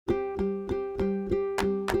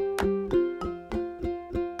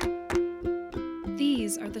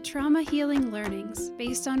These are the trauma healing learnings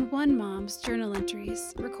based on one mom's journal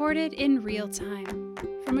entries recorded in real time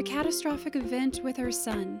from a catastrophic event with her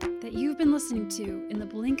son that you've been listening to in the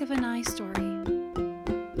blink of an eye story.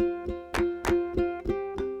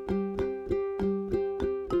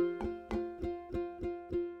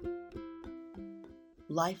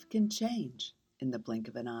 Life can change in the blink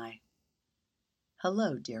of an eye.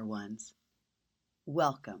 Hello, dear ones.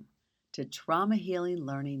 Welcome to Trauma Healing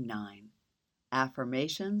Learning 9,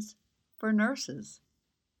 Affirmations for Nurses,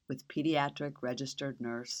 with pediatric registered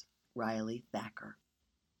nurse Riley Thacker.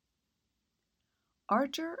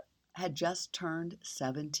 Archer had just turned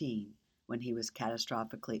 17 when he was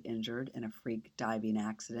catastrophically injured in a freak diving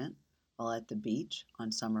accident while at the beach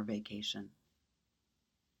on summer vacation.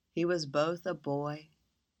 He was both a boy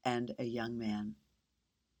and a young man.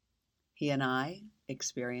 He and I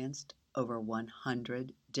experienced over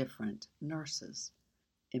 100 different nurses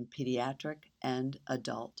in pediatric and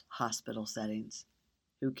adult hospital settings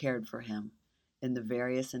who cared for him in the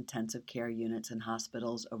various intensive care units and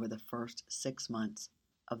hospitals over the first 6 months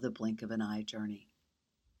of the blink of an eye journey.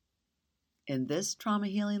 In this trauma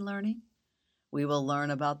healing learning, we will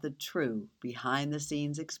learn about the true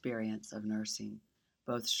behind-the-scenes experience of nursing,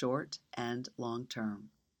 both short and long-term,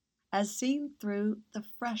 as seen through the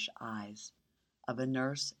fresh eyes of a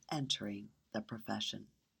nurse entering the profession.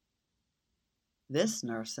 This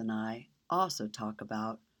nurse and I also talk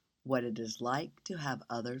about what it is like to have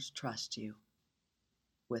others trust you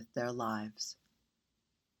with their lives.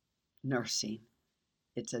 Nursing,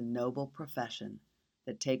 it's a noble profession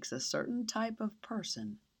that takes a certain type of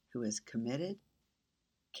person who is committed,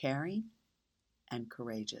 caring, and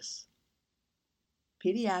courageous.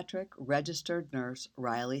 Pediatric registered nurse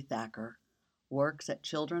Riley Thacker works at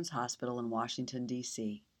Children's Hospital in Washington,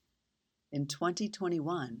 D.C. In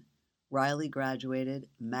 2021, Riley graduated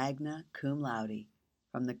magna cum laude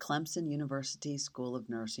from the Clemson University School of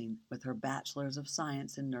Nursing with her Bachelor's of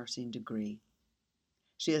Science in Nursing degree.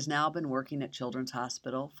 She has now been working at Children's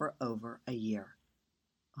Hospital for over a year.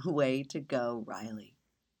 Way to go, Riley.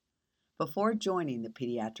 Before joining the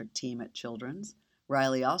pediatric team at Children's,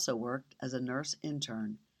 Riley also worked as a nurse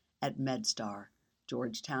intern at MedStar,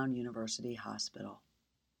 Georgetown University Hospital.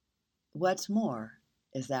 What's more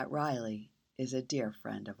is that Riley is a dear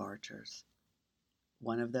friend of Archer's,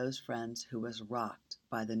 one of those friends who was rocked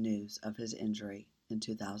by the news of his injury in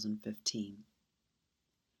 2015.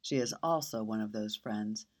 She is also one of those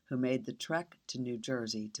friends who made the trek to New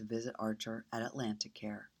Jersey to visit Archer at Atlantic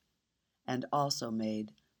Care, and also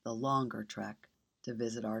made the longer trek to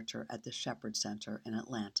visit Archer at the Shepherd Center in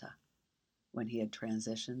Atlanta when he had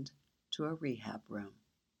transitioned to a rehab room.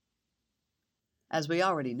 As we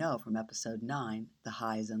already know from episode 9, the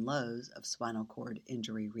highs and lows of spinal cord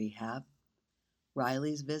injury rehab,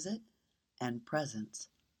 Riley's visit and presence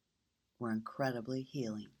were incredibly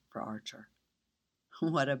healing for Archer.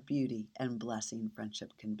 What a beauty and blessing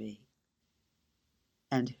friendship can be.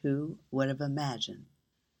 And who would have imagined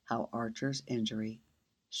how Archer's injury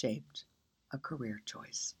shaped a career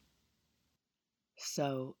choice?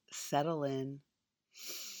 So settle in,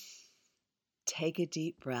 take a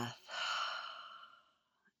deep breath,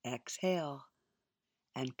 exhale,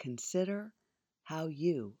 and consider how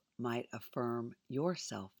you might affirm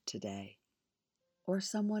yourself today or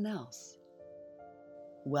someone else.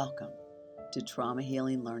 Welcome to Trauma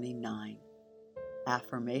Healing Learning 9,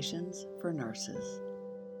 Affirmations for Nurses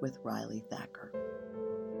with Riley Thacker.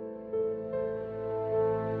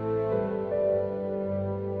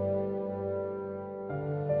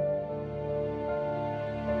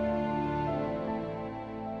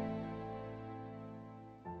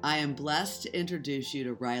 I am blessed to introduce you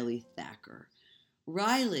to Riley Thacker.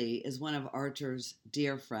 Riley is one of Archer's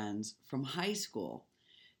dear friends from high school.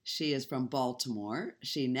 She is from Baltimore.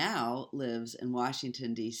 She now lives in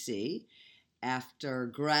Washington, D.C. after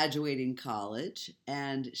graduating college,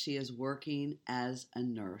 and she is working as a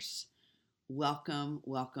nurse. Welcome,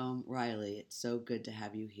 Riley. It's so good to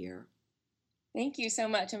have you here. Thank you so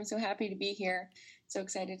much. I'm so happy to be here. So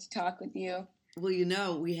excited to talk with you.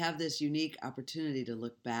 Well, we have this unique opportunity to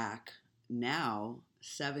look back now,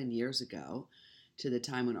 7 years ago, to the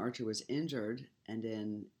time when Archer was injured and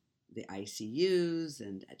in the ICUs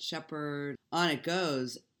and at Shepherd. On it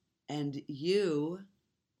goes. And you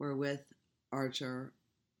were with Archer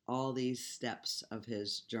all these steps of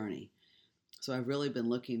his journey. So I've really been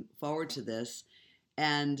looking forward to this.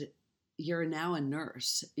 And you're now a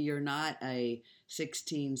nurse. You're not a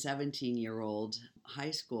 16, 17-year-old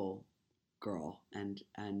high school girl and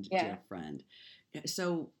dear friend.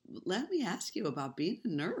 So let me ask you about being a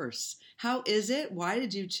nurse. How is it? Why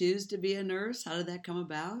did you choose to be a nurse? How did that come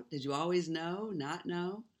about? Did you always know, not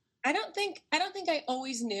know? I don't think I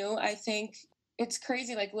always knew. I think it's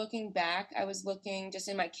crazy. Like looking back, I was looking just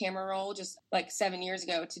in my camera roll, just like 7 years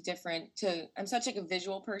ago I'm such like a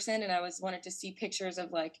visual person, and I was wanted to see pictures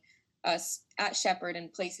of like us at Shepherd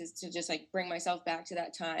and places to just like bring myself back to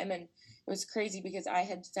that time. And it was crazy because I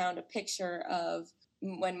had found a picture of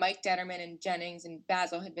when Mike Detterman and Jennings and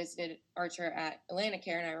Basil had visited Archer at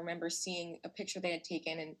Atlanticare, and I remember seeing a picture they had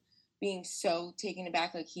taken and being so taken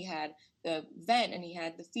aback. Like he had the vent and he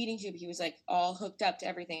had the feeding tube. He was like all hooked up to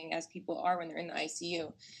everything as people are when they're in the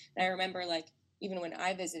ICU. And I remember like even when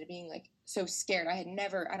I visited being like so scared. I had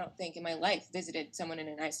never, I don't think in my life, visited someone in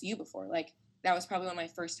an ICU before. Like that was probably one of my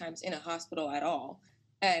first times in a hospital at all,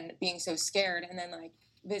 and being so scared. And then like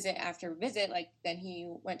visit after visit, like then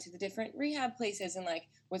he went to the different rehab places and like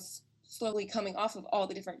was slowly coming off of all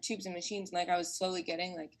the different tubes and machines, and like I was slowly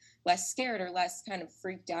getting like less scared or less kind of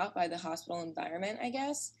freaked out by the hospital environment, I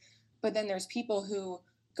guess. But then there's people who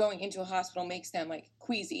going into a hospital makes them like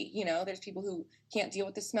queasy, you know. There's people who can't deal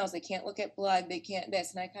with the smells, they can't look at blood, they can't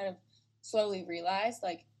this. And I kind of slowly realized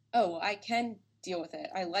like, oh well, I can deal with it.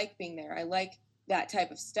 I like being there, I like that type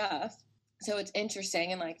of stuff. So it's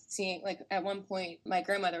interesting. And like seeing, like at one point my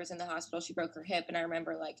grandmother was in the hospital, she broke her hip, and I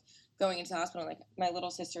remember like going into the hospital and like my little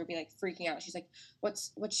sister would be like freaking out. She's like,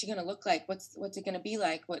 what's she gonna look like, what's it gonna be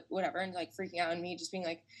like, whatever, and like freaking out, and me just being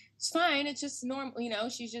like, it's fine, it's just normal, you know,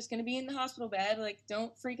 she's just gonna be in the hospital bed, like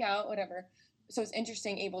don't freak out, whatever. So it's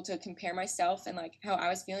interesting able to compare myself and like how I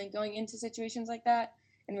was feeling going into situations like that,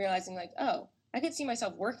 and realizing like, oh, I could see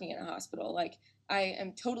myself working in a hospital. Like I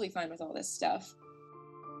am totally fine with all this stuff.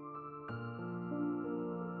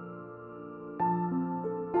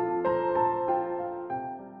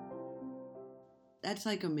 That's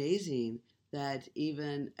like amazing that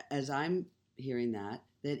even as I'm hearing that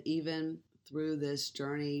even through this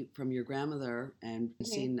journey from your grandmother and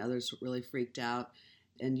seeing others really freaked out,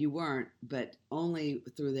 and you weren't, but only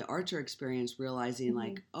through the Archer experience realizing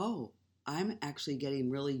like, oh, I'm actually getting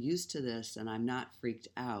really used to this and I'm not freaked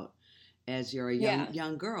out as you're a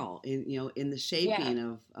young girl in, you know, in the shaping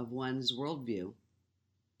of one's worldview.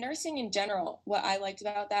 Nursing in general, what I liked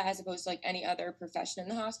about that as opposed to like any other profession in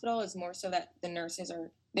the hospital is more so that the nurses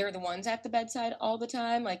they're the ones at the bedside all the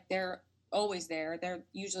time. Like they're always there. They're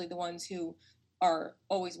usually the ones who are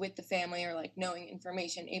always with the family or like knowing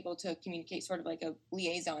information, able to communicate, sort of like a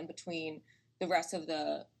liaison between the rest of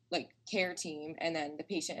the like care team and then the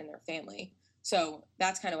patient and their family. So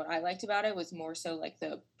that's kind of what I liked about it, was more so like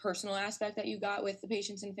the personal aspect that you got with the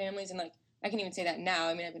patients and families. And like I can even say that now.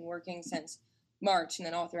 I mean, I've been working since March and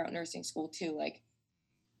then all throughout nursing school too. Like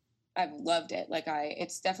I've loved it. Like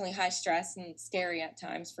it's definitely high stress and scary at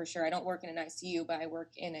times for sure. I don't work in an ICU, but I work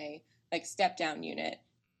in a like step down unit.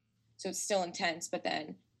 So it's still intense. But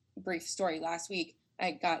then brief story, last week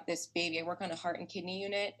I got this baby. I work on a heart and kidney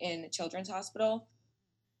unit in a children's hospital.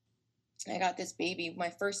 I got this baby my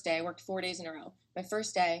first day. I worked 4 days in a row. My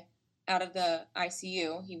first day out of the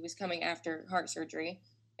ICU, he was coming after heart surgery.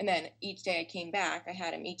 And then each day I came back, I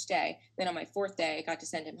had him each day. Then on my fourth day, I got to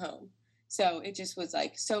send him home. So it just was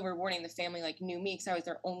like so rewarding. The family like knew me because I was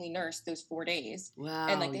their only nurse those 4 days. Wow.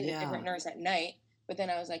 And like they had a different nurse at night. But then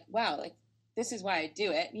I was like, wow, like this is why I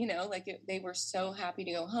do it. You know, like they were so happy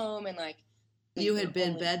to go home. And like you had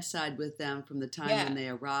been bedside with them from the time when they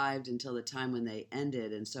arrived until the time when they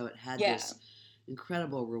ended. And so it had this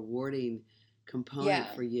incredible rewarding component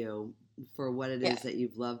for you for what it is that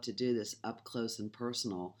you've loved to do, this up close and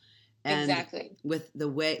personal. And with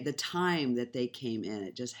the time that they came in,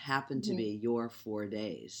 it just happened to be your 4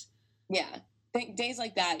 days. Yeah. Days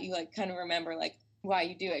like that, you like kind of remember like why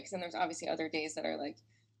you do it. Because then there's obviously other days that are like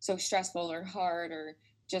so stressful or hard or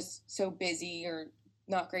just so busy or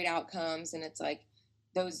not great outcomes. And it's like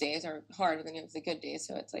those days are harder than the good days.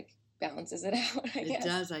 So it's like balances it out, I guess. It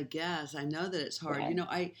does, I guess. I know that it's hard. Yeah. You know,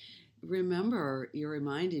 I remember you're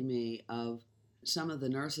reminding me of some of the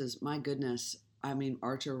nurses. My goodness. I mean,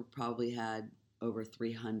 Archer probably had over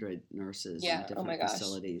 300 nurses in different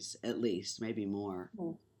facilities, at least, maybe more.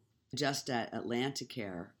 Mm. Just at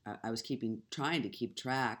Atlanticare, I was trying to keep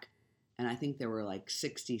track, and I think there were like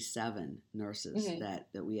 67 nurses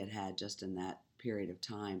that we had just in that period of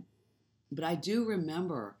time. But I do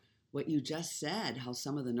remember what you just said, how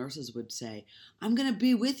some of the nurses would say, I'm going to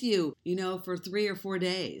be with you, you know, for 3 or 4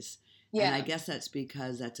 days. Yeah. And I guess that's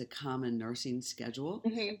because that's a common nursing schedule.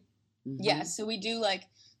 Mm-hmm. Yeah, so we do like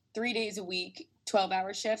 3 days a week,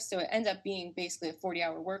 12-hour shifts. So it ends up being basically a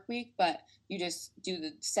 40-hour work week, but you just do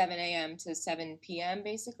the 7 a.m. to 7 p.m.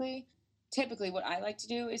 basically. typically what I like to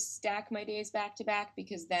do is stack my days back to back,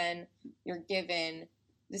 because then you're given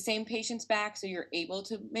the same patients back, so you're able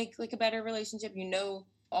to make like a better relationship. You know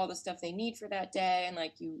all the stuff they need for that day, and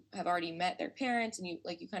like you have already met their parents, and you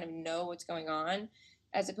kind of know what's going on,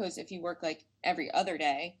 as opposed to if you work like every other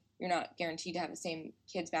day, you're not guaranteed to have the same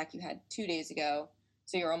kids back you had 2 days ago,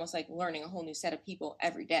 so you're almost like learning a whole new set of people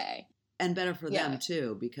every day. And better for them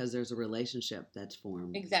too, because there's a relationship that's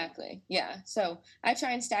formed. Exactly. Yeah. So I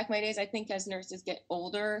try and stack my days. I think as nurses get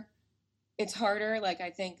older, it's harder. Like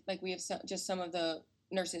I think like we have just some of the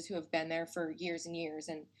nurses who have been there for years and years,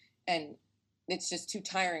 and it's just too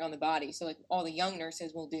tiring on the body. So like all the young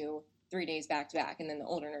nurses will do 3 days back to back, and then the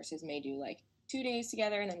older nurses may do like 2 days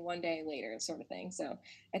together and then 1 day later, sort of thing. So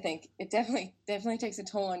I think it definitely takes a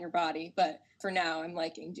toll on your body. But for now, I'm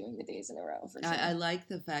liking doing the days in a row. For sure. I like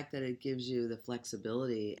the fact that it gives you the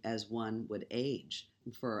flexibility as one would age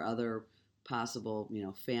for other possible,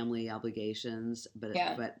 family obligations. But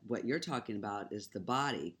what you're talking about is the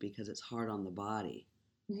body, because it's hard on the body.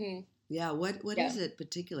 Mm-hmm. Yeah. What is it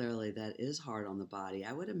particularly that is hard on the body?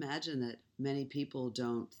 I would imagine that many people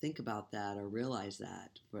don't think about that or realize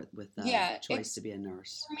that with the choice to be a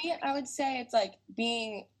nurse. For me, I would say it's like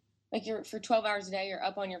being like you're for 12 hours a day, you're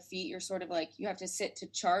up on your feet. You're sort of like you have to sit to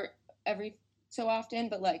chart every so often.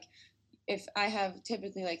 But like if I have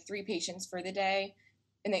typically like 3 patients for the day,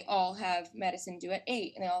 and they all have medicine due at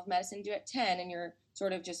 8, and they all have medicine due at 10, and you're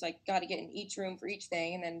sort of just like got to get in each room for each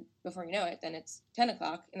thing, and then before you know it, then it's 10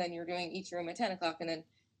 o'clock, and then you're doing each room at 10 o'clock, and then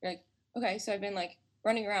you're like, okay, so I've been like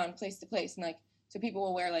running around place to place, and like so people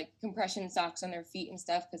will wear like compression socks on their feet and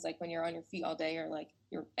stuff, because like when you're on your feet all day, you're like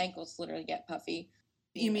your ankles literally get puffy.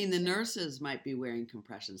 You mean the nurses might be wearing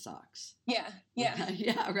compression socks? Yeah.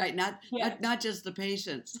 Yeah, right. Not just the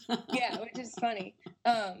patients. Yeah, which is funny.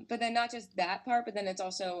 But then not just that part, but then it's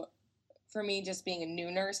also, for me, just being a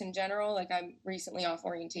new nurse in general, like I'm recently off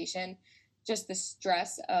orientation, just the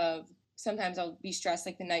stress of, sometimes I'll be stressed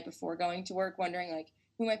like the night before going to work, wondering like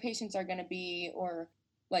who my patients are going to be, or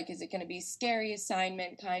like, is it going to be a scary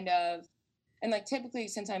assignment kind of? And like typically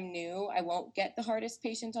since I'm new, I won't get the hardest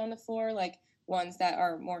patients on the floor, like ones that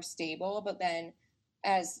are more stable, but then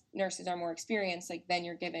as nurses are more experienced, like then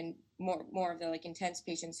you're given more of the like intense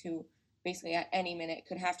patients who basically at any minute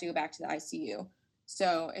could have to go back to the ICU.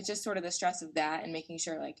 So it's just sort of the stress of that, and making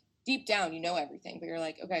sure like deep down you know everything, but you're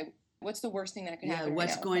like, okay, what's the worst thing that could happen? Yeah,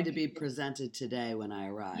 what's going to be presented today when I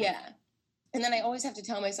arrive? Yeah. And then I always have to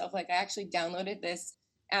tell myself, like, I actually downloaded this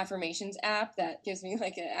Affirmations app that gives me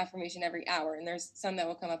like an affirmation every hour, and there's some that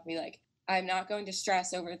will come up and be like, I'm not going to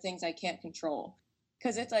stress over things I can't control.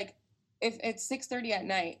 Because it's like, if it's 6:30 at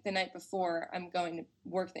night, the night before I'm going to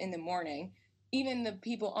work in the morning, even the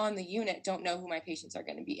people on the unit don't know who my patients are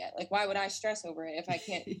going to be yet. Like, why would I stress over it if I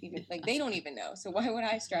can't even, like, they don't even know. So why would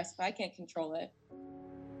I stress if I can't control it?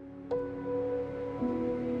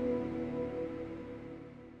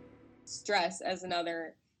 Stress as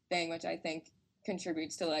another thing, which I think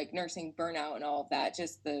contributes to like nursing burnout and all of that,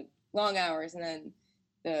 just the long hours, and then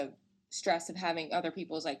the stress of having other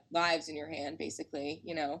people's like lives in your hand, basically,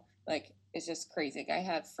 like it's just crazy. Like, I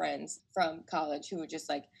have friends from college who are just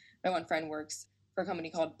like, my one friend works for a company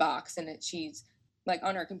called Box, and she's like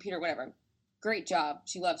on her computer, whatever. Great job.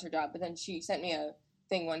 She loves her job. But then she sent me a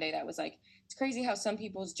thing one day that was like, it's crazy how some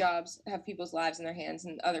people's jobs have people's lives in their hands,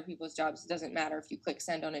 and other people's jobs, it doesn't matter if you click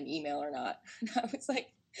send on an email or not. And I was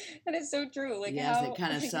like, that is so true. Like, yes, it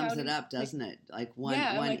kind of sums it up, doesn't it? Like one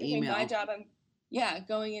email. Okay, my job, I'm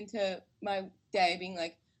going into my day being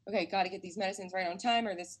like, okay, got to get these medicines right on time,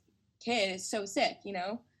 or this kid is so sick,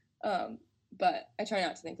 but I try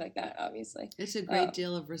not to think like that, obviously. It's a great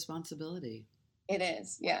deal of responsibility. It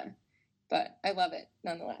is, yeah. But I love it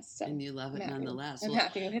nonetheless. So and you love it nonetheless. I'm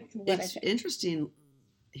happy with what it's interesting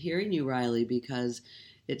hearing you, Riley, because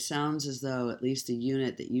it sounds as though at least the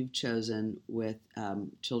unit that you've chosen with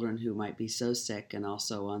children who might be so sick and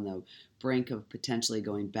also on the brink of potentially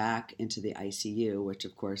going back into the ICU, which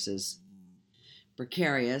of course is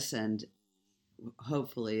precarious and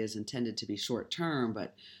hopefully is intended to be short term,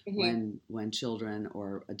 but when children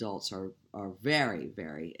or adults are very,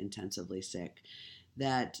 very intensively sick,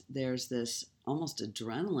 that there's this almost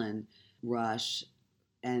adrenaline rush,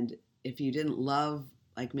 and if you didn't love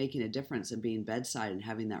like making a difference and being bedside and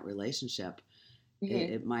having that relationship,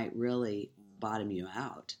 it might really bottom you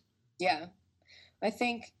out. Yeah. I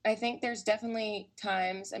think there's definitely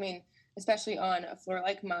times, I mean, especially on a floor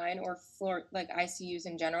like mine or floor like ICUs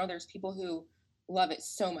in general, there's people who love it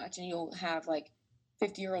so much, and you'll have like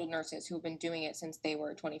 50-year-old nurses who've been doing it since they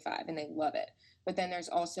were 25 and they love it. But then there's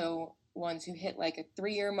also ones who hit like a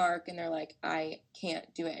 3-year mark and they're like, I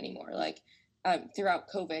can't do it anymore. Like throughout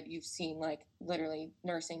COVID, you've seen like literally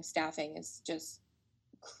nursing staffing is just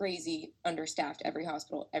crazy understaffed, every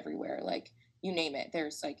hospital everywhere, like you name it.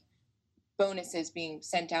 There's like bonuses being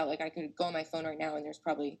sent out. Like I could go on my phone right now and there's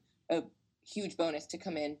probably a huge bonus to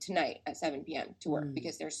come in tonight at 7 p.m. to work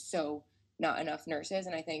because there's so not enough nurses.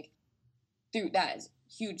 And I think through that is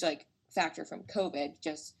huge like factor from COVID.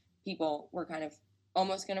 Just people were kind of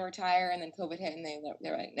almost going to retire, and then COVID hit and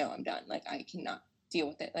they're like, no, I'm done. Like I cannot deal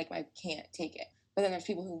with it. Like I can't take it. But then there's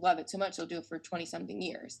people who love it so much they'll do it for 20 something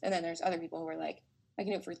years. And then there's other people who are like, I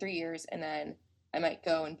can do it for 3 years and then I might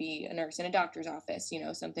go and be a nurse in a doctor's office,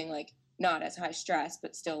 something like not as high stress,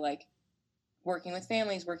 but still like working with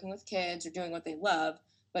families, working with kids, or doing what they love,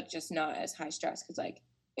 but just not as high stress because like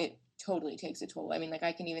it totally takes a toll. I mean, like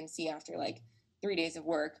I can even see after like 3 days of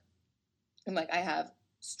work, and like I have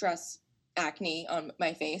stress acne on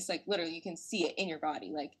my face. Like literally you can see it in your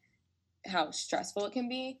body, like how stressful it can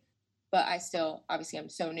be. But I still, obviously I'm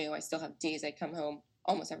so new, I still have days I come home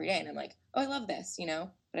almost every day and I'm like, oh, I love this,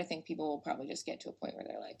 But I think people will probably just get to a point where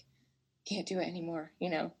they're like, can't do it anymore,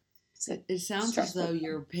 So it sounds stressful. As though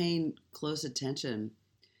you're paying close attention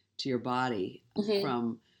to your body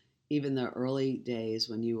from even the early days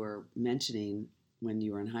when you were mentioning when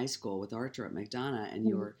you were in high school with Archer at McDonough, and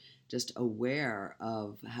you were just aware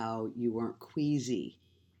of how you weren't queasy,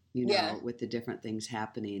 with the different things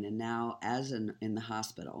happening. And now in the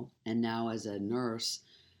hospital, and now as a nurse,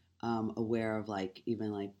 aware of like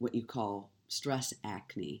even like what you call stress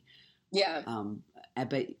acne. Yeah.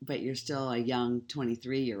 But you're still a young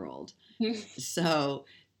 23-year-old. So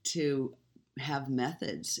to have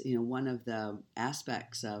methods, one of the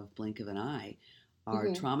aspects of Blink of an Eye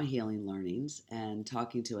are trauma healing learnings, and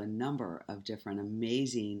talking to a number of different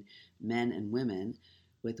amazing men and women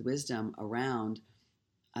with wisdom around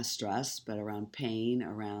stress, but around pain,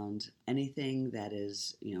 around anything that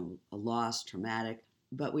is, a loss, traumatic.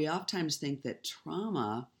 But we oftentimes think that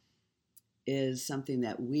trauma is something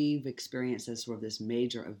that we've experienced as sort of this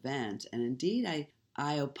major event. And indeed,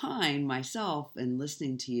 I opine myself in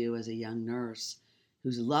listening to you as a young nurse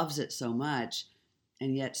who loves it so much,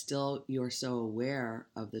 and yet still you're so aware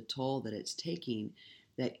of the toll that it's taking,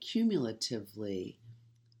 that cumulatively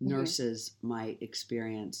nurses might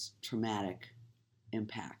experience traumatic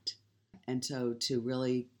impact. And so to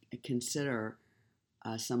really consider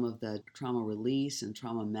some of the trauma release and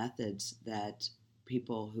trauma methods that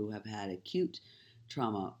people who have had acute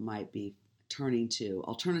trauma might be turning to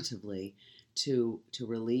alternatively to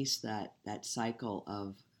release that cycle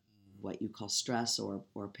of what you call stress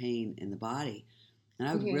or pain in the body. And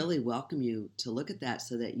I would really welcome you to look at that,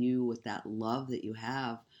 so that you, with that love that you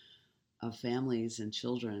have of families and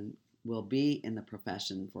children, will be in the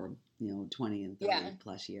profession for 20 and 30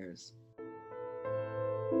 plus years.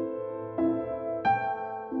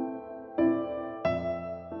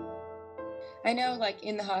 I know, like,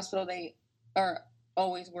 in the hospital, they are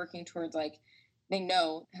always working towards, like, they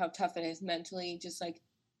know how tough it is mentally, just, like,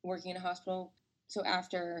 working in a hospital. So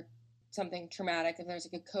after something traumatic, if there's,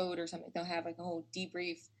 like, a code or something, they'll have, like, a whole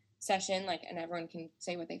debrief session, like, and everyone can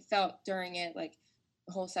say what they felt during it, like,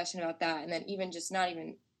 a whole session about that. And then even just not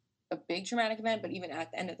even a big traumatic event, but even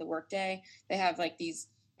at the end of the workday, they have, like, these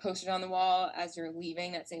posters on the wall as you're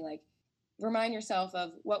leaving that say, like, remind yourself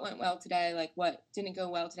of what went well today, like what didn't go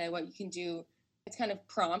well today, what you can do. It's kind of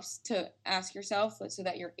prompts to ask yourself so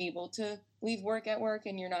that you're able to leave work at work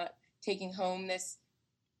and you're not taking home this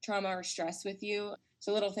trauma or stress with you.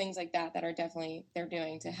 So little things like that are definitely they're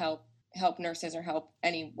doing to help nurses or help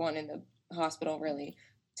anyone in the hospital really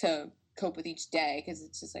to cope with each day, because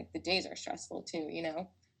it's just like the days are stressful too,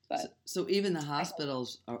 But so even the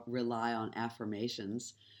hospitals rely on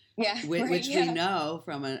affirmations. Yeah, which we know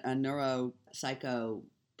from a neuropsycho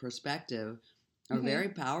perspective are very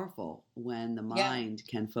powerful when the mind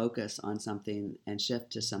can focus on something and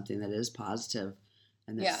shift to something that is positive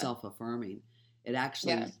and that's self-affirming. It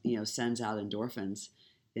actually, sends out endorphins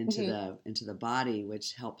into the body,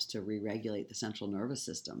 which helps to re-regulate the central nervous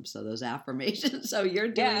system. So those affirmations, so you're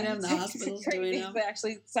doing them, the hospital's doing them. It's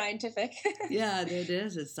actually scientific. Yeah, it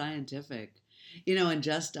is. It's scientific. And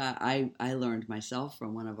just I learned myself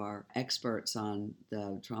from one of our experts on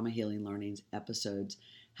the Trauma Healing Learnings episodes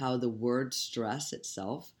how the word stress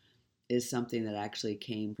itself is something that actually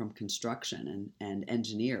came from construction and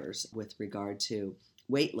engineers with regard to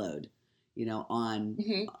weight load,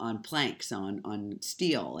 on planks, on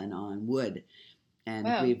steel and on wood.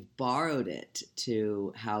 And we've borrowed it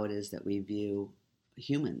to how it is that we view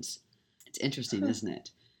humans. It's interesting, isn't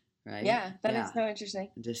it? Right? Yeah, that is so interesting.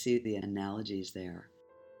 To see the analogies there.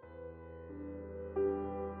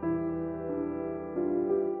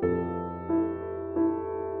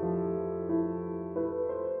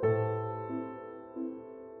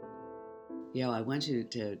 I want you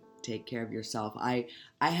to take care of yourself. I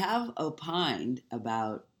have opined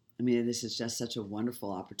about, I mean, this is just such a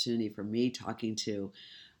wonderful opportunity for me talking to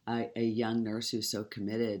a young nurse who's so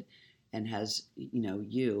committed and has,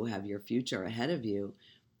 you have your future ahead of you.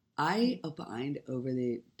 I opined over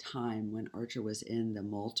the time when Archer was in the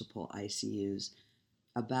multiple ICUs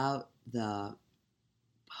about the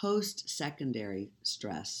post-secondary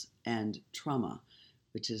stress and trauma,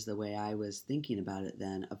 which is the way I was thinking about it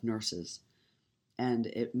then, of nurses. And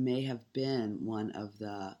it may have been one of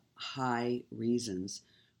the high reasons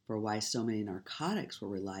for why so many narcotics were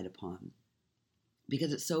relied upon.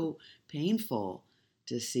 Because it's so painful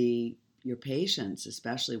to see your patients,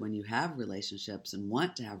 especially when you have relationships and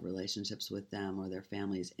want to have relationships with them or their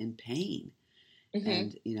families, in pain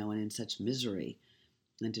and, and in such misery,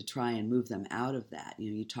 and to try and move them out of that.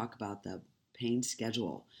 You talk about the pain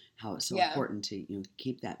schedule, how it's so important to,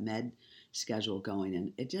 keep that med schedule going.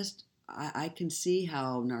 And it just, I can see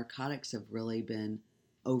how narcotics have really been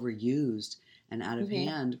overused and out of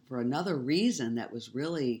hand for another reason that was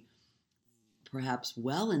really perhaps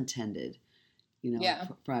well-intended,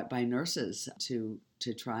 by nurses to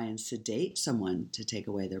try and sedate someone to take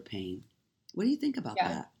away their pain. What do you think about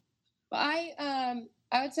that? Well,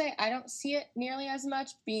 I would say I don't see it nearly as much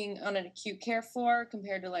being on an acute care floor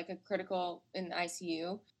compared to like a critical in the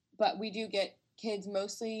ICU. But we do get kids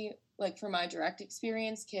mostly, like from my direct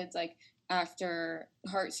experience, kids like after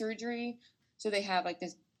heart surgery. So they have like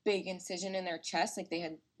this big incision in their chest, like they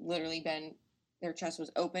had literally their chest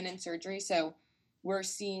was open in surgery. So we're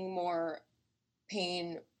seeing more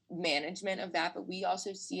pain management of that, but we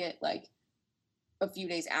also see it like a few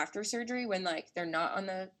days after surgery when like they're not on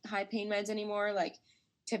the high pain meds anymore. Like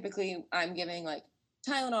typically I'm giving like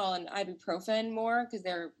Tylenol and ibuprofen more because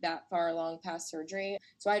they're that far along past surgery.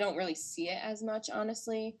 So I don't really see it as much,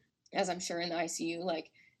 honestly, as I'm sure in the ICU. Like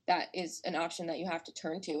that is an option that you have to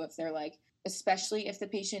turn to if they're like, especially if the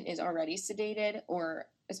patient is already sedated, or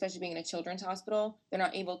especially being in a children's hospital, they're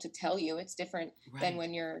not able to tell you. It's different than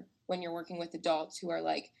when you're working with adults who are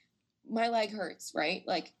like, my leg hurts, right?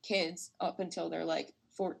 Like kids up until they're like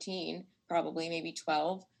 14, probably maybe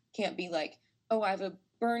 12, can't be like, oh, I have a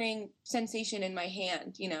burning sensation in my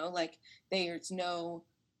hand, like they're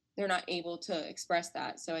not able to express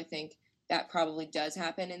that. So I think that probably does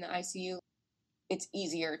happen in the ICU. It's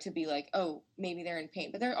easier to be like, oh, maybe they're in pain.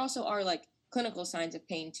 But there also are like clinical signs of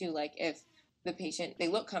pain too. Like if the patient, they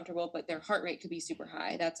look comfortable, but their heart rate could be super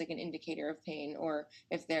high. That's like an indicator of pain. Or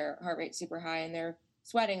if their heart rate's super high and they're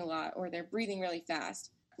sweating a lot, or they're breathing really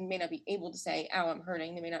fast, they may not be able to say, ow, I'm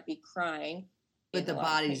hurting. They may not be crying. But the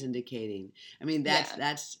body's indicating. I mean,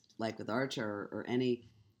 that's like with Archer or any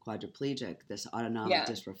quadriplegic, this autonomic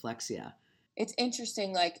dysreflexia. It's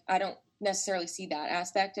interesting. Like, I don't necessarily see that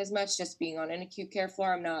aspect as much. Just being on an acute care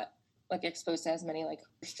floor, I'm not like exposed to as many like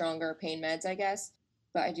stronger pain meds, I guess.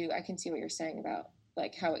 But I can see what you're saying about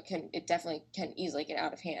like how it definitely can easily get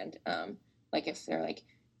out of hand. Like if they're like,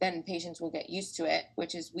 then patients will get used to it,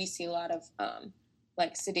 which is, we see a lot of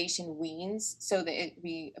like sedation weans. So that it'd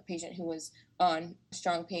be a patient who was on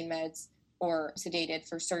strong pain meds or sedated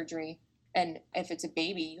for surgery. And if it's a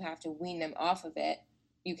baby, you have to wean them off of it.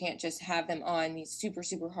 You can't just have them on these super,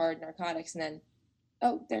 super hard narcotics and then,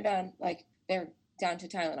 oh, they're done. Like they're down to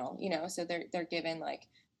Tylenol, so they're given like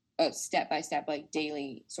a step-by-step, like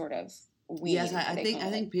daily sort of wean. Yes, I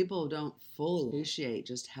think people don't fully appreciate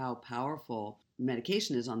just how powerful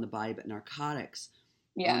medication is on the body, but narcotics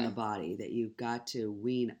on the body, that you've got to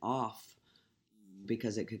wean off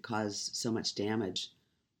because it could cause so much damage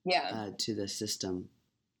to the system.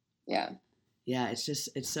 Yeah,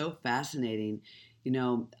 it's so fascinating.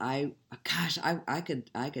 I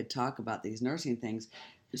could talk about these nursing things.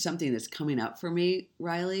 Something that's coming up for me,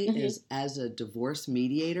 Riley, is as a divorce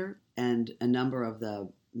mediator, and a number of the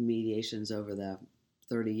mediations over the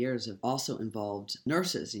 30 years have also involved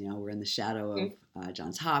nurses. We're in the shadow of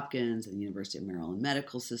Johns Hopkins and the University of Maryland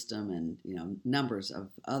medical system, and numbers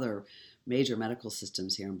of other major medical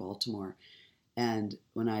systems here in Baltimore. And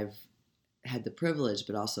when I've had the privilege,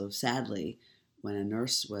 but also sadly, when a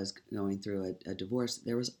nurse was going through a divorce,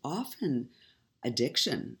 there was often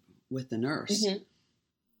addiction with the nurse.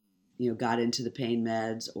 Got into the pain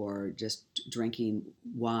meds or just drinking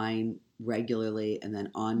wine regularly and then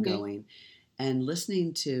ongoing. And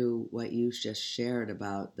listening to what you just shared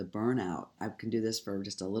about the burnout, I can do this for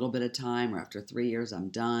just a little bit of time, or after 3 years I'm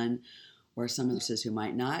done, or some nurses who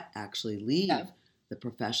might not actually leave the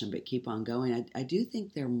profession but keep on going. I do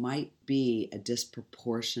think there might be a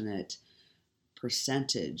disproportionate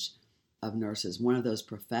percentage of nurses, one of those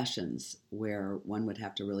professions where one would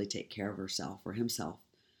have to really take care of herself or himself.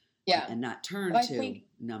 And not turn to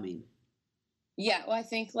numbing. Yeah, well, I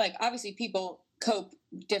think like obviously people cope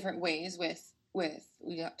different ways with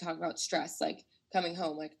we talk about stress, like coming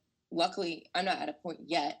home. Like luckily, I'm not at a point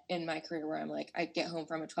yet in my career where I'm like I get home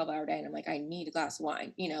from a 12-hour day and I'm like I need a glass of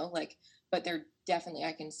wine, like. But they're definitely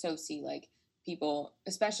I can so see like people,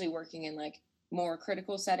 especially working in like more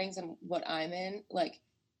critical settings than what I'm in. Like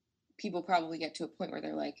people probably get to a point where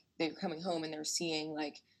they're coming home and they're seeing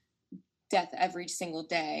like death every single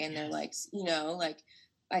day and they're like like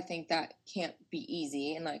I think that can't be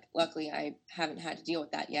easy, and like luckily I haven't had to deal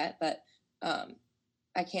with that yet, but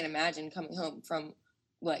I can't imagine coming home from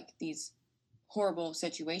like these horrible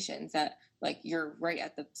situations that like you're right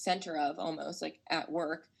at the center of, almost like at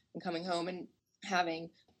work, and coming home and having,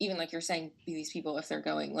 even like you're saying, these people, if they're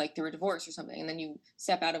going like through a divorce or something, and then you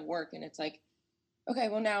step out of work and it's like, okay,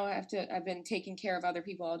 well now I've been taking care of other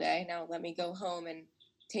people all day, now let me go home and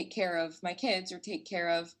take care of my kids or take care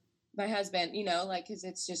of my husband, like, because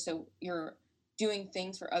it's just so you're doing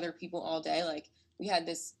things for other people all day. Like we had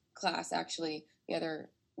this class actually the other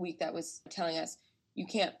week that was telling us you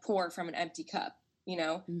can't pour from an empty cup,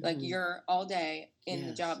 like you're all day in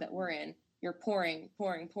the job that we're in, you're pouring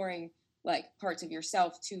like parts of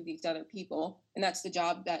yourself to these other people, and that's the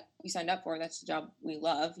job that we signed up for, that's the job we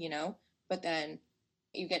love, but then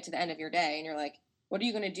you get to the end of your day and you're like, what are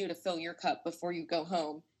you going to do to fill your cup before you go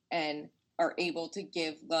home and are able to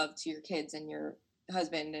give love to your kids and your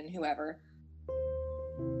husband and whoever?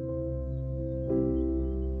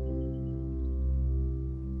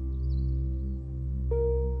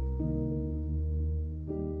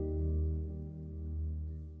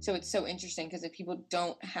 So it's so interesting because if people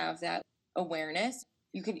don't have that awareness,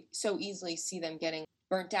 you could so easily see them getting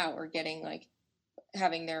burnt out or getting like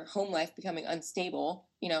having their home life becoming unstable,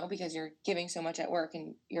 because you're giving so much at work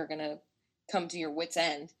and you're going to come to your wit's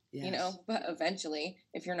end, but eventually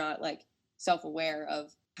if you're not like self-aware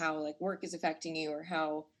of how like work is affecting you or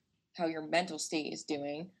how your mental state is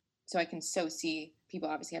doing. So I can so see people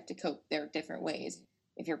obviously have to cope their different ways.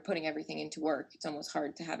 If you're putting everything into work, it's almost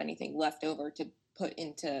hard to have anything left over to put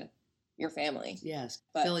into your family. Yes,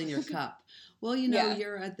 filling your cup. Well,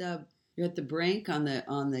 you're at the brink on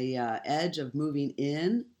the edge of moving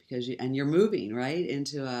in because you're moving right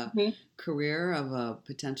into a career of a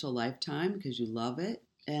potential lifetime because you love it,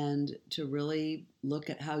 and to really look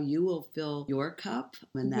at how you will fill your cup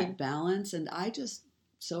and that balance. And I just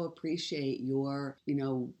so appreciate your,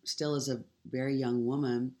 still as a very young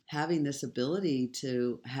woman, having this ability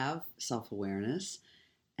to have self-awareness.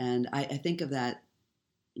 And I think of that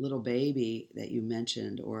little baby that you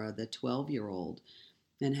mentioned, or the 12-year-old,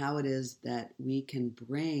 and how it is that we can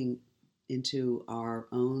bring into our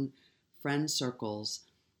own friend circles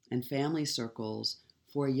and family circles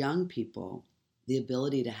for young people the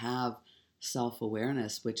ability to have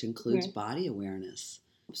self-awareness, which includes body awareness.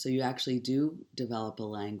 So you actually do develop a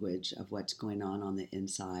language of what's going on the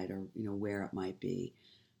inside, or where it might be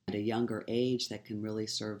at a younger age that can really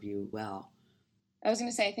serve you well. I was going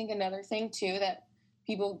to say, I think another thing too that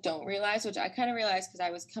people don't realize, which I kind of realized because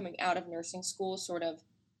I was coming out of nursing school sort of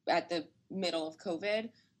at the middle of COVID,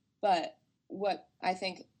 but what I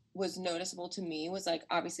think was noticeable to me was like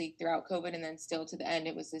obviously throughout COVID and then still to the end,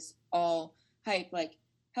 it was this all hype, like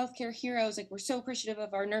healthcare heroes, like we're so appreciative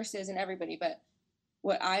of our nurses and everybody. But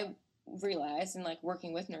what I realized in like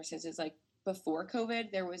working with nurses is like before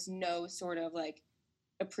COVID, there was no sort of like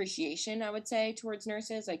appreciation, I would say, towards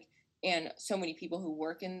nurses, like, and so many people who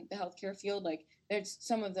work in the healthcare field, like there's not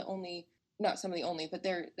some of the only, but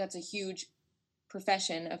that's a huge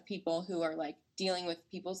profession of people who are like dealing with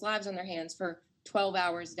people's lives on their hands for 12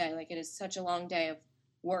 hours a day. Like it is such a long day of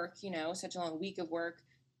work, such a long week of work.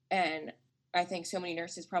 And I think so many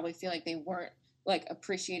nurses probably feel like they weren't like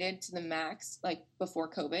appreciated to the max, like before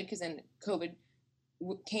COVID, because then COVID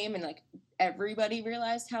came and like everybody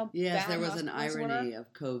realized how bad there was an irony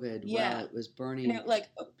of COVID while it was burning, and it like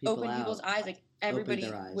people opened out. people's eyes. Like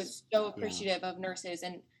everybody was so appreciative of nurses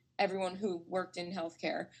and everyone who worked in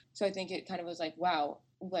healthcare. So I think it kind of was like, wow,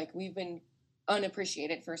 like we've been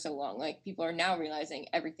unappreciated for so long. Like people are now realizing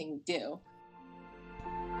everything we do.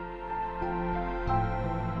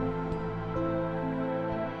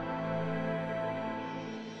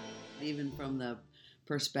 Even from the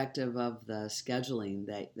perspective of the scheduling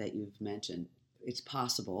that you've mentioned, it's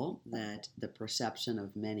possible that the perception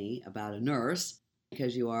of many about a nurse,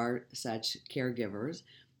 because you are such caregivers,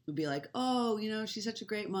 would be like, oh, she's such a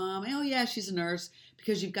great mom. Oh, yeah, she's a nurse,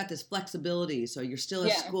 because you've got this flexibility. So you're still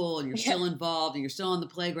at school and you're still involved and you're still on the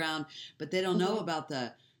playground, but they don't know about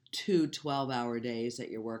the 2 12-hour days that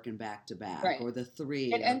you're working back to back, or the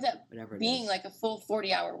 3. It ends up whatever being like a full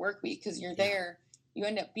 40-hour work week because you're there. You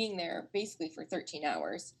end up being there basically for 13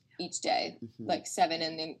 hours, each day, like 7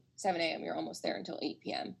 and then 7 a.m. you're almost there until 8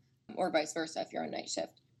 p.m. or vice versa if you're on night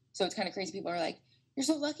shift. So it's kind of crazy. People are like, you're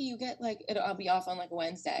so lucky you get like, I'll be off on like a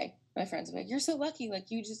Wednesday. My friends are like, you're so lucky.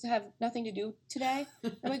 Like you just have nothing to do today.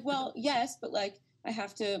 I'm like, well, yes, but like I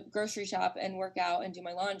have to grocery shop and work out and do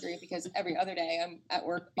my laundry because every other day I'm at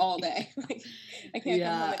work all day. Like I can't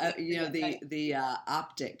come home at the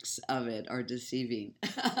optics of it are deceiving.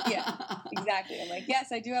 Yeah, exactly. I'm like,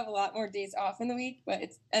 yes, I do have a lot more days off in the week, but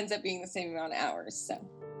it ends up being the same amount of hours. So.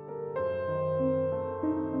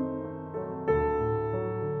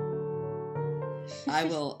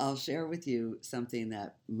 I'll share with you something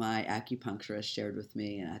that my acupuncturist shared with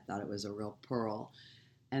me, and I thought it was a real pearl.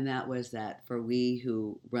 And that was that for we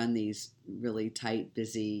who run these really tight,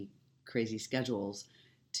 busy, crazy schedules,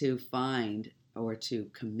 to find or to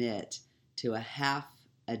commit to a half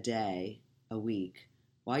a day a week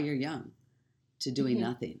while you're young to doing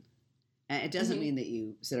nothing. And it doesn't mean that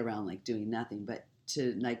you sit around like doing nothing, but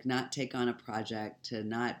to like not take on a project, to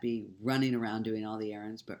not be running around doing all the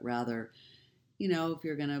errands, but rather, you know, if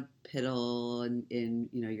you're going to piddle in,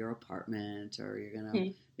 you know, your apartment, or you're going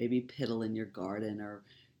to maybe piddle in your garden, or,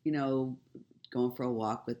 you know, going for a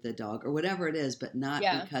walk with the dog or whatever it is, but not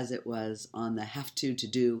because it was on the have to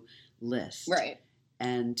do list. Right.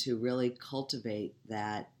 And to really cultivate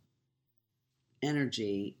that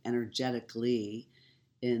energetically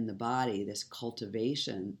in the body, this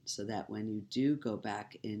cultivation, so that when you do go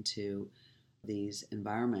back into these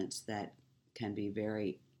environments that can be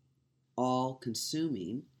very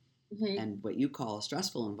all-consuming and what you call a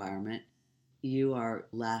stressful environment, you are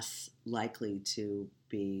less likely to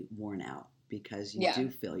be worn out because you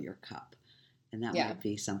do fill your cup. And that might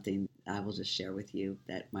be something I will just share with you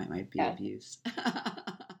that might be of use.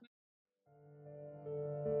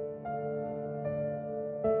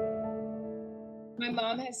 My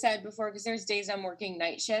mom has said before, because there's days I'm working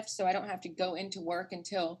night shift, so I don't have to go into work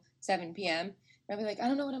until 7 p.m. And I'll be like, I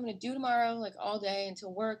don't know what I'm going to do tomorrow, like all day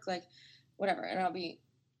until work, like whatever. And I'll be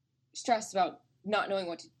stressed about not knowing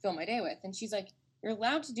what to fill my day with. And she's like, you're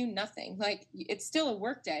allowed to do nothing. Like, it's still a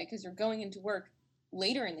work day because you're going into work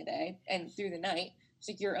later in the day and through the night.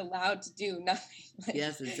 So you're allowed to do nothing. Like,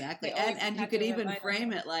 yes, exactly. And you could even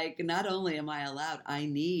frame it like, not only am I allowed, I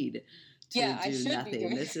need to do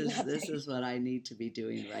nothing. This is what I need to be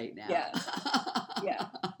doing right now. Yeah.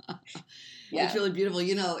 It's really beautiful.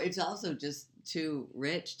 You know, it's also just too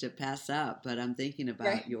rich to pass up. But I'm thinking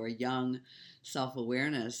about your young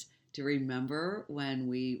self-awareness. To remember when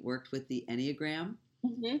we worked with the Enneagram,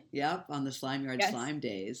 on the Slime Yard Slime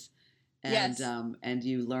days, and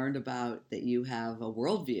you learned about that you have a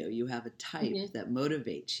worldview, you have a type that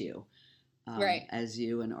motivates you, as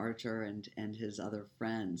you and Archer and his other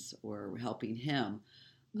friends were helping him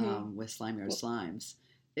with Slime Yard Slimes.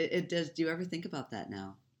 It does. Do you ever think about that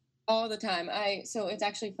now? All the time. So it's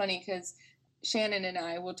actually funny because Shannon and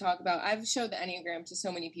I will talk about, I've showed the Enneagram to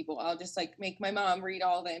so many people. I'll just like make my mom read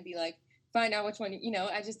all of it and be like, find out which one, you know,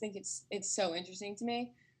 I just think it's so interesting to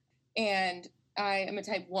me. And I am a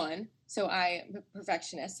type 1, so I am a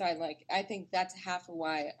perfectionist. So I think that's half of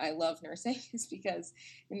why I love nursing is because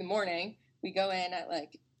in the morning we go in at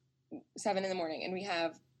like 7 in the morning and we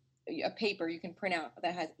have a paper you can print out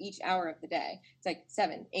that has each hour of the day. It's like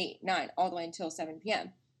 7, 8, 9, all the way until 7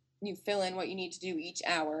 p.m. You fill in what you need to do each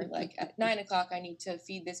hour. Like at 9 o'clock, I need to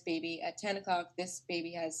feed this baby. At 10 o'clock, this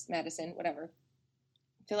baby has medicine, whatever.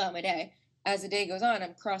 Fill out my day. As the day goes on,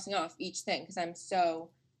 I'm crossing off each thing because I'm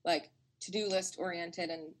so like to-do list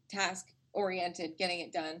oriented and task oriented, getting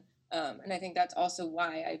it done. And I think that's also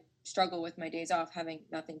why I struggle with my days off having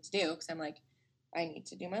nothing to do because I'm like, I need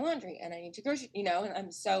to do my laundry and I need to grocery, you know, and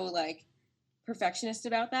I'm so like perfectionist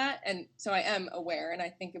about that. And so I am aware and I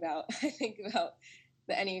think about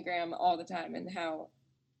the Enneagram all the time and how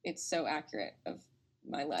it's so accurate of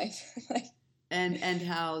my life. Like, and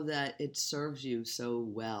how that it serves you so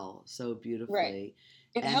well, so beautifully. Right.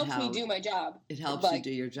 It helps me do my job. It helps you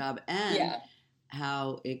do your job. And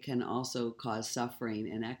how it can also cause suffering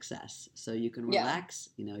in excess. So you can relax,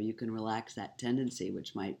 you know, you can relax that tendency,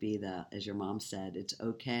 which might be as your mom said, it's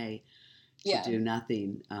okay to do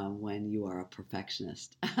nothing when you are a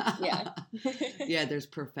perfectionist. There's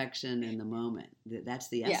perfection in the moment. That's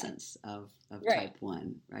the essence of type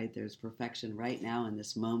 1, right? There's perfection right now in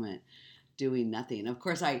this moment, doing nothing. Of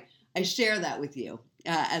course, I share that with you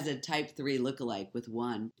as a type 3 lookalike with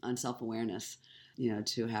 1 on self-awareness, you know,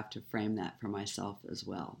 to have to frame that for myself as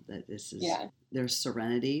well, that this is, there's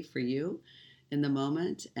serenity for you in the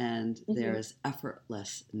moment, and there is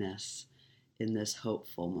effortlessness in this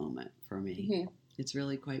hopeful moment for me. It's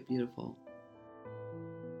really quite beautiful.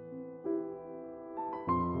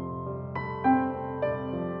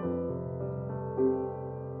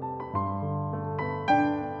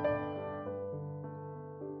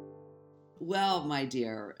 Well, my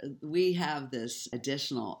dear, we have this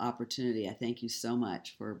additional opportunity. I thank you so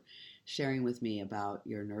much for sharing with me about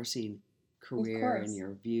your nursing Of career and course.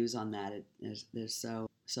 your views on that. They're so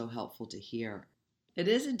helpful to hear. It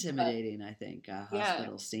is But intimidating, I think, a yeah,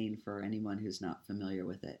 hospital scene for anyone who's not familiar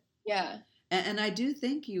with it. yeah. And I do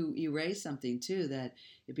think you raised something too, that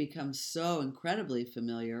it becomes so incredibly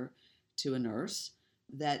familiar to a nurse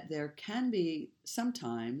that there can be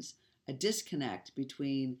sometimes a disconnect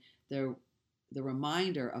between the the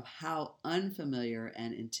reminder of how unfamiliar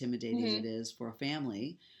and intimidating it Hmm. is for a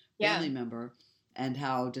family Yeah. member, and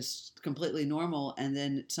how just completely normal. And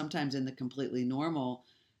then sometimes in the completely normal,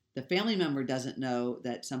 the family member doesn't know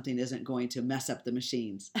that something isn't going to mess up the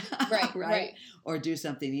machines, Right, right? right. Or do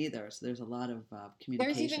something either. So there's a lot of There's even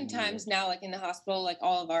communication needed. times now, like in the hospital, like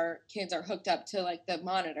all of our kids are hooked up to like the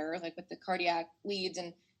monitor, like with the cardiac leads,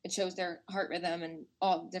 and it shows their heart rhythm and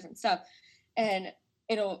all different stuff. And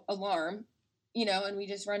it'll alarm, and we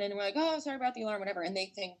just run in and we're like, oh, sorry about the alarm, whatever. And they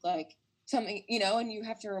think like something, and you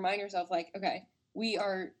have to remind yourself, like, okay, we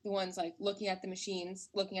are the ones like looking at the machines,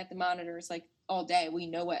 looking at the monitors like all day. We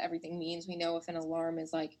know what everything means. We know if an alarm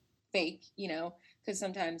is like fake, because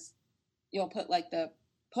sometimes you'll put like the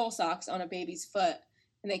pulse ox on a baby's foot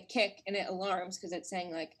and they kick and it alarms because it's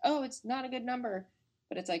saying like, oh, it's not a good number,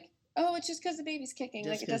 but it's like, oh, it's just because the baby's kicking,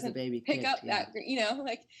 Just like it because the doesn't baby pick kicked, up yeah. that,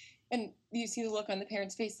 like, and you see the look on the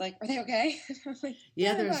parent's face, like, are they okay? I'm like,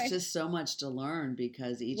 Yeah, they're there's fine. just so much to learn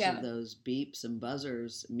because each of Yeah, those beeps and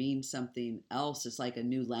buzzers means something else. It's like a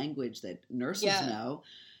new language that nurses yeah, know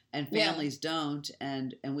and yeah, families don't.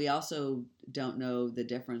 And we also don't know the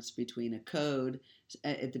difference between a code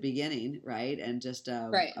at the beginning, right? And just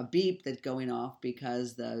right. a beep that's going off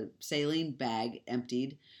because the saline bag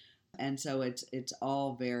emptied. And so it's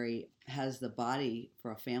all very has the body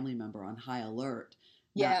for a family member on high alert,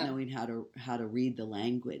 not Yeah, knowing how to read the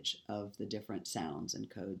language of the different sounds and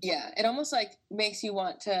codes. yeah. It almost like makes you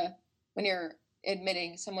want to, when you're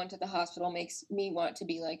admitting someone to the hospital, makes me want to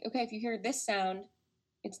be like, okay, if you hear this sound,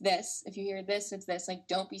 it's this. If you hear this, it's this. Like,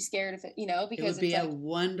 don't be scared if it, It because would it's be a like,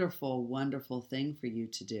 wonderful, wonderful thing for you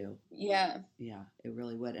to do. yeah, Yeah, it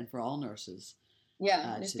really would, and for all nurses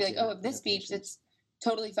yeah. Just to be like, oh, do if for their this beeps, patients. it's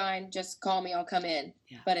totally fine. Just call me. I'll come in.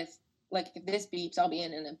 Yeah, But if this beeps, I'll be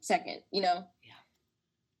in a second. yeah,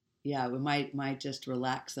 yeah. We might just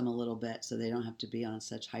relax them a little bit so they don't have to be on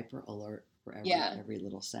such hyper alert for Yeah. every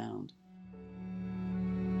little sound.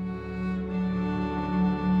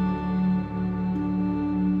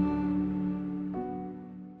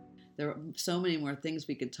 There are so many more things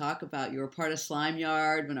we could talk about. You were part of Slime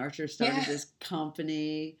Yard when Archer started Yeah. this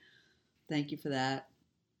company. Thank you for that.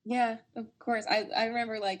 Yeah, of course. I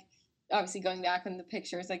remember like obviously going back on the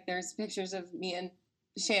pictures, like there's pictures of me and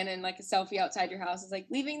Shannon, like a selfie outside your house. It's like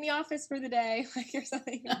leaving the office for the day, like or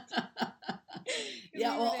something.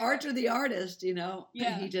 Yeah, well, Archer the artist,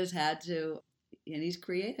 Yeah. he just had to, and he's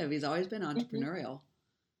creative. He's always been Mm-hmm. entrepreneurial.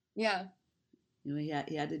 Yeah. He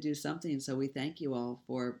had to do something. So we thank you all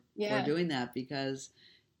for Yeah. doing that, because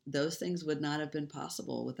those things would not have been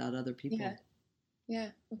possible without other people. Yeah.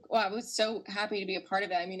 Yeah. Well, I was so happy to be a part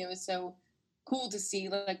of it. I mean, it was so cool to see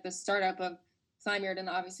like the startup of Slime Yard, and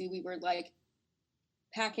obviously we were like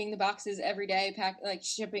packing the boxes every day, like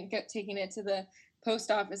shipping, taking it to the post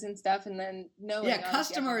office and stuff, and then knowing Yeah,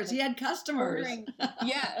 customers. He had customers.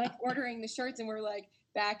 Ordering the shirts, and we're like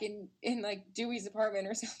back in like Dewey's apartment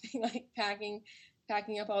or something, like packing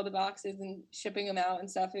up all the boxes and shipping them out and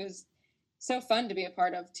stuff. It was so fun to be a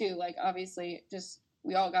part of too. Like obviously, just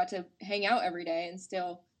we all got to hang out every day and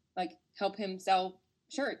still like help him sell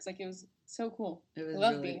shirts. Like it was so cool. It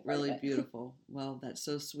was Being really beautiful. Well, that's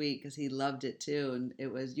so sweet because he loved it too, and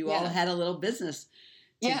it was you all Yeah. had a little business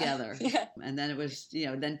together, Yeah. and then it was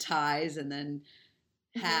then ties and then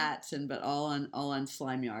hats but all on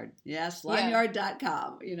Slime Yard. Yeah,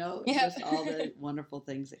 slimeyard.com. Yeah. Just all the wonderful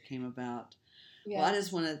things that came about. Yes. Well, I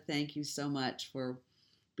just want to thank you so much for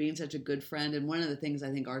being such a good friend. And one of the things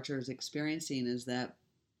I think Archer is experiencing is that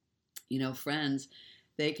friends,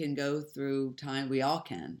 they can go through time, we all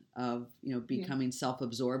can, of becoming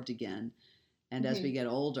self-absorbed again. And as we get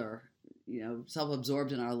older,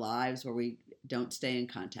 self-absorbed in our lives, where we don't stay in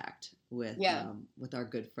contact with our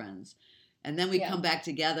good friends. And then we come back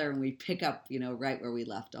together and we pick up, right where we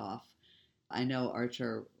left off. I know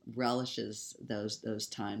Archer relishes those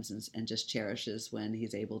times and just cherishes when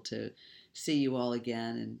he's able to see you all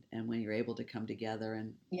again and when you're able to come together.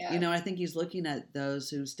 And, I think he's looking at those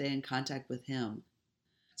who stay in contact with him.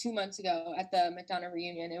 2 months ago at the McDonough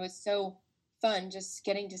reunion, it was so fun just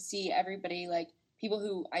getting to see everybody, like people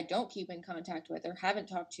who I don't keep in contact with or haven't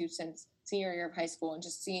talked to since senior year of high school, and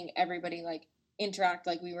just seeing everybody like interact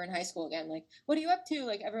like we were in high school again. Like, what are you up to?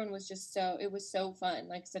 Like, everyone was just it was so fun,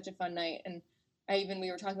 like such a fun night. And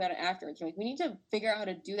we were talking about it afterwards. We're like, we need to figure out how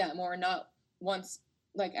to do that more, not once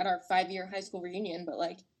like at our 5-year high school reunion, but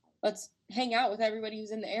like, let's hang out with everybody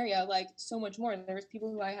who's in the area, like so much more. There was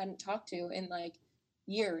people who I hadn't talked to in like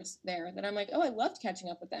years there that I'm like, oh, I loved catching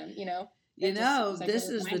up with them, you know? Like this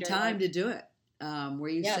is the time to do it. Where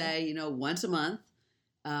you say, once a month,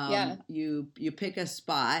 you pick a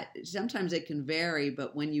spot. Sometimes it can vary,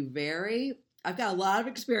 but when you vary, I've got a lot of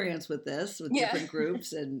experience with this, with different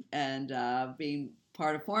groups and being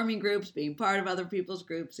part of forming groups, being part of other people's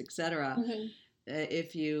groups, etc. Mm-hmm.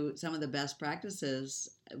 Some of the best practices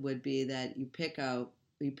would be that you pick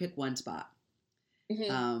one spot.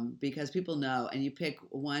 Mm-hmm. Because people know, and you pick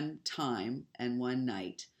one time and one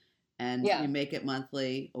night, and you make it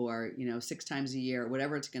monthly or 6 times a year,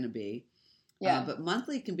 whatever it's going to be. Yeah. But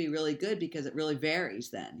monthly can be really good because it really varies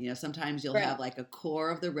then. Sometimes you'll have like a core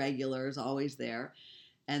of the regulars always there,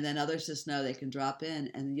 and then others just know they can drop in,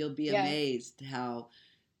 and you'll be amazed how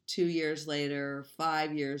 2 years later,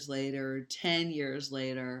 5 years later, 10 years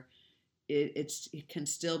later, it can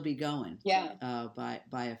still be going by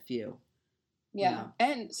a few. Yeah.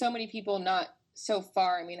 And so many people not so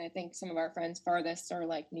far. I mean, I think some of our friends farthest are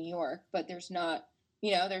like New York, but there's not,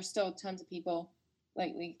 there's still tons of people.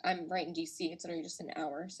 Like I'm right in DC. It's literally just an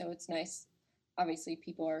hour, so it's nice. Obviously,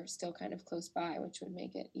 people are still kind of close by, which would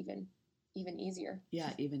make it even easier.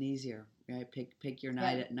 Yeah, even easier. Right? Pick your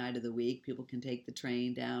night of the week. People can take the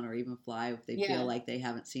train down or even fly if they feel like they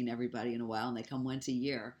haven't seen everybody in a while, and they come once a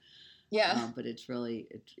year. Yeah. But it's really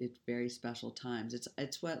it's very special times.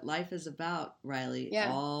 It's what life is about, Riley.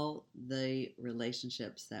 Yeah. All the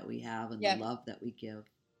relationships that we have and the love that we give.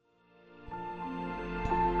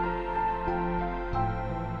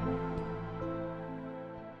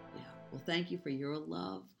 Well, thank you for your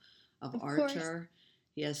love of Archer. Course.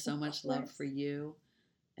 He has so much love for you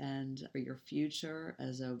and for your future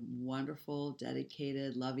as a wonderful,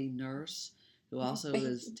 dedicated, loving nurse who also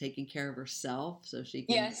is taking care of herself so she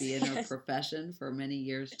can be in her profession for many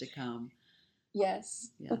years to come.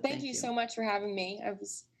 Yes. Yeah, well, thank you so much for having me. I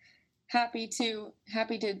was happy to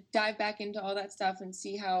dive back into all that stuff and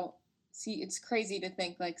see it's crazy to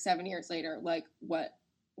think like 7 years later, like what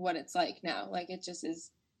it's like now. Like it just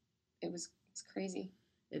is. It's crazy.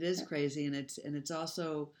 It is crazy, and it's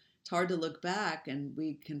also, it's hard to look back, and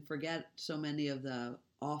we can forget so many of the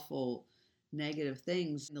awful negative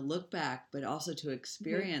things to look back, but also to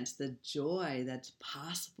experience the joy that's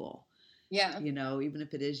possible. Yeah. Even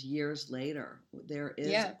if it is years later, there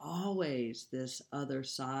is always this other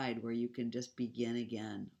side where you can just begin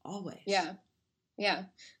again. Always. Yeah. Yeah.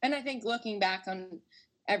 And I think looking back on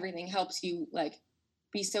everything helps you like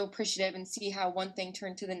be so appreciative and see how one thing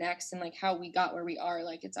turned to the next and like how we got where we are.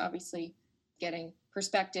 Like it's obviously getting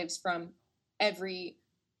perspectives from every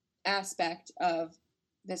aspect of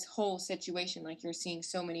this whole situation. Like you're seeing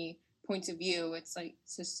so many points of view. It's like,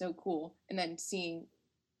 it's just so cool. And then seeing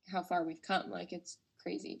how far we've come, like it's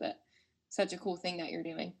crazy, but such a cool thing that you're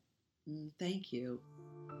doing. Thank you.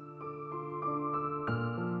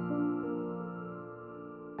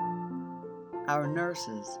 Our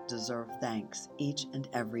nurses deserve thanks each and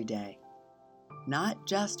every day, not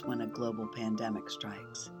just when a global pandemic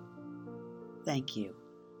strikes. Thank you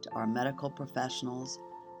to our medical professionals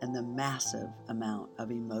and the massive amount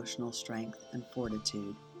of emotional strength and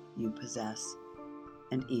fortitude you possess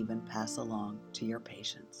and even pass along to your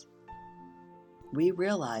patients. We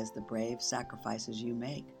realize the brave sacrifices you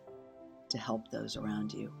make to help those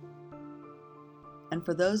around you. And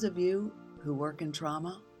for those of you who work in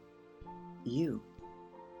trauma, you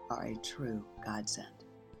are a true godsend.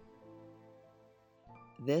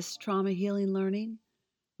 This trauma healing learning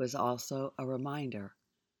was also a reminder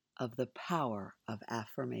of the power of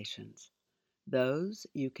affirmations, those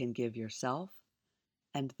you can give yourself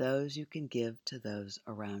and those you can give to those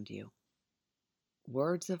around you.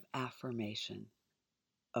 Words of affirmation.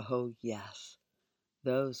 Oh yes,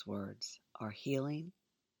 those words are healing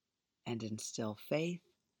and instill faith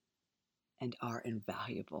and are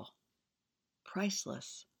invaluable.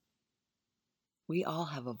 Priceless. We all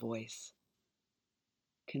have a voice.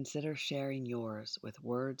 Consider sharing yours with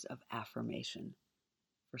words of affirmation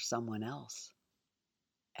for someone else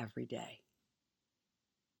every day.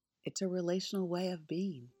 It's a relational way of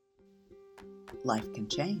being. Life can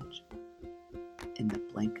change in the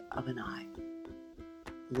blink of an eye.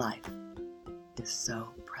 Life is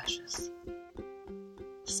so precious.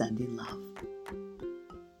 Sending love.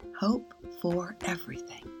 Hope for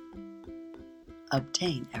everything.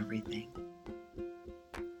 Obtain everything.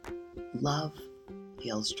 Love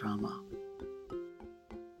heals trauma.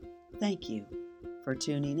 Thank you for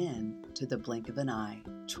tuning in to the Blink of an Eye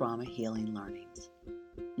Trauma Healing Learnings.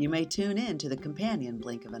 You may tune in to the companion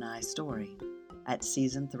Blink of an Eye story at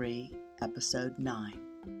Season 3, Episode 9,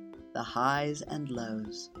 The Highs and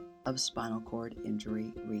Lows of Spinal Cord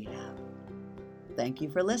Injury Rehab. Thank you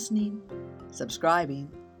for listening,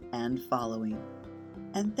 subscribing, and following.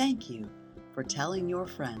 And thank you for telling your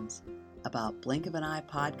friends about Blink of an Eye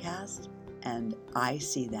podcast and I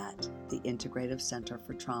See That, the Integrative Center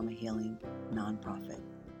for Trauma Healing nonprofit.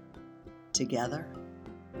 Together,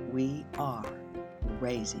 we are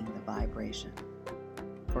raising the vibration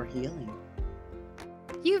for healing.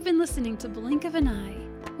 You've been listening to Blink of an Eye.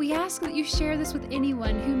 We ask that you share this with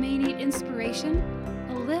anyone who may need inspiration,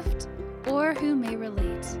 a lift, or who may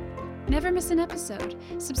relate. Never miss an episode.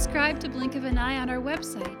 Subscribe to Blink of an Eye on our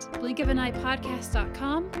website,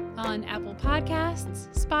 blinkofaneyepodcast.com, on Apple Podcasts,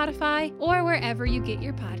 Spotify, or wherever you get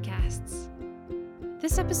your podcasts.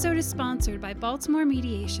 This episode is sponsored by Baltimore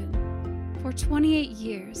Mediation. For 28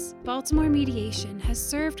 years, Baltimore Mediation has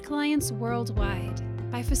served clients worldwide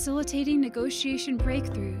by facilitating negotiation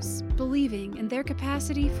breakthroughs, believing in their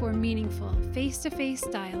capacity for meaningful face-to-face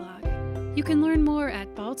dialogue. You can learn more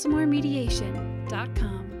at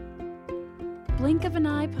baltimoremediation.com. Blink of an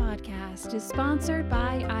Eye podcast is sponsored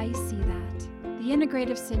by I See That, the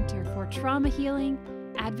Integrative Center for Trauma Healing,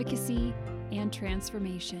 Advocacy, and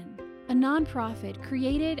Transformation, a nonprofit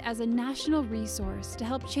created as a national resource to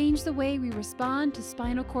help change the way we respond to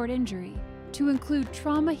spinal cord injury, to include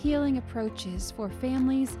trauma healing approaches for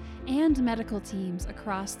families and medical teams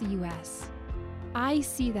across the U.S. I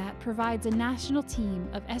See That provides a national team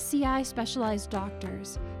of SCI specialized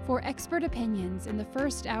doctors for expert opinions in the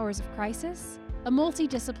first hours of crisis, a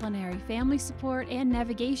multidisciplinary family support and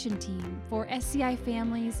navigation team for SCI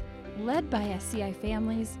families led by SCI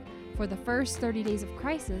families for the first 30 days of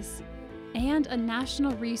crisis, and a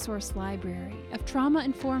national resource library of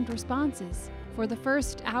trauma-informed responses for the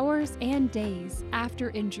first hours and days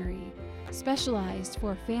after injury, specialized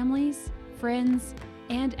for families, friends,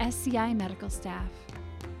 and SCI medical staff.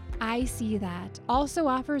 I See That also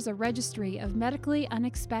offers a registry of medically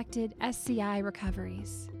unexpected SCI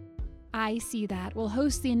recoveries. I See That will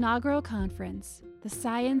host the inaugural conference, The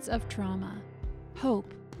Science of Trauma,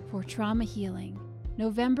 Hope for Trauma Healing,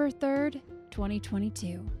 November 3rd,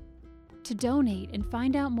 2022. To donate and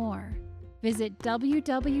find out more, visit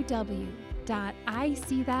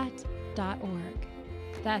www.iseethat.org.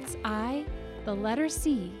 That's I, the letter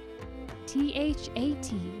C,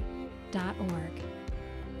 THAT.org.